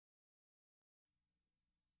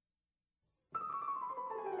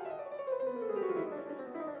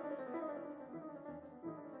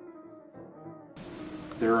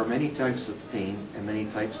There are many types of pain and many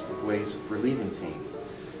types of ways of relieving pain.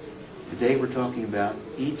 Today we're talking about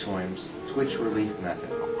eToims twitch relief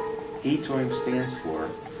method. eToims stands for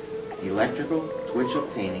electrical twitch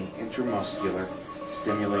obtaining intramuscular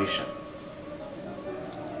stimulation.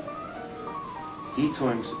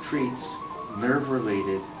 eToims treats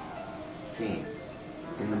nerve-related pain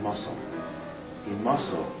in the muscle. A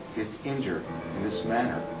muscle, if injured in this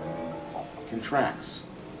manner, contracts.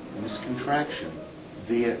 And this contraction,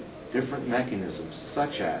 via different mechanisms,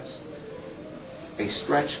 such as a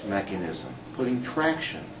stretch mechanism, putting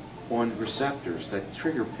traction on receptors that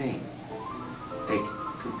trigger pain, a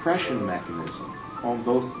compression mechanism on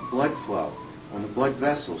both blood flow, on the blood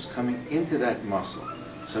vessels coming into that muscle,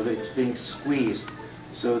 so that it's being squeezed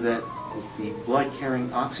so that the blood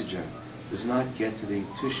carrying oxygen does not get to the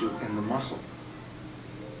tissue in the muscle.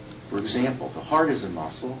 For example, the heart is a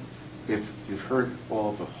muscle. If you've heard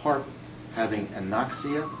of a heart having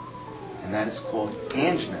anoxia, and that is called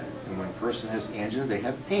angina, and when a person has angina, they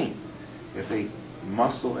have pain. If a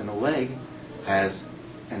muscle in a leg has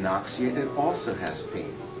anoxia, it also has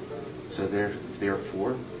pain. So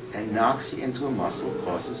therefore, anoxia into a muscle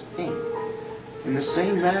causes pain. In the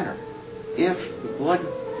same manner, if the blood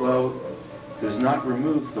flow does not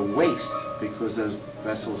remove the wastes, because those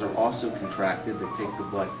vessels are also contracted that take the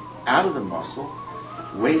blood out of the muscle,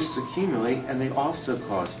 wastes accumulate and they also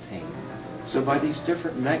cause pain. So by these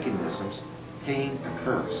different mechanisms, pain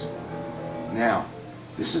occurs. Now,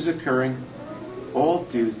 this is occurring all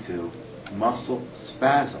due to muscle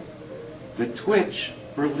spasm. The twitch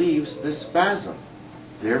relieves the spasm.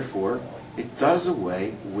 Therefore, it does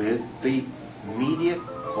away with the immediate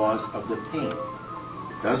cause of the pain.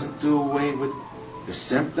 It doesn't do away with the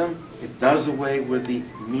symptom, it does away with the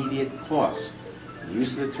immediate cause. The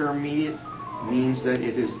use of the term immediate means that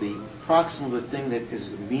it is the proximal, the thing that is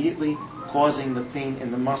immediately causing the pain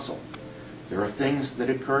in the muscle. There are things that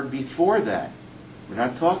occurred before that. We're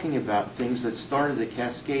not talking about things that started the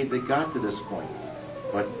cascade that got to this point,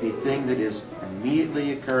 but the thing that is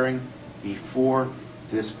immediately occurring before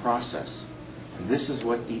this process. And this is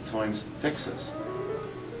what eToims fixes.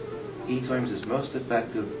 eToims is most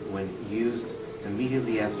effective when used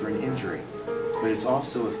immediately after an injury, but it's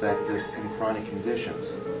also effective in chronic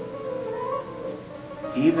conditions.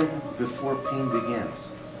 Even before pain begins,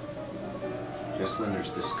 just when there's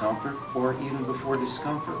discomfort, or even before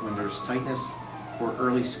discomfort, when there's tightness or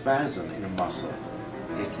early spasm in a muscle,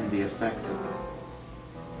 it can be effective.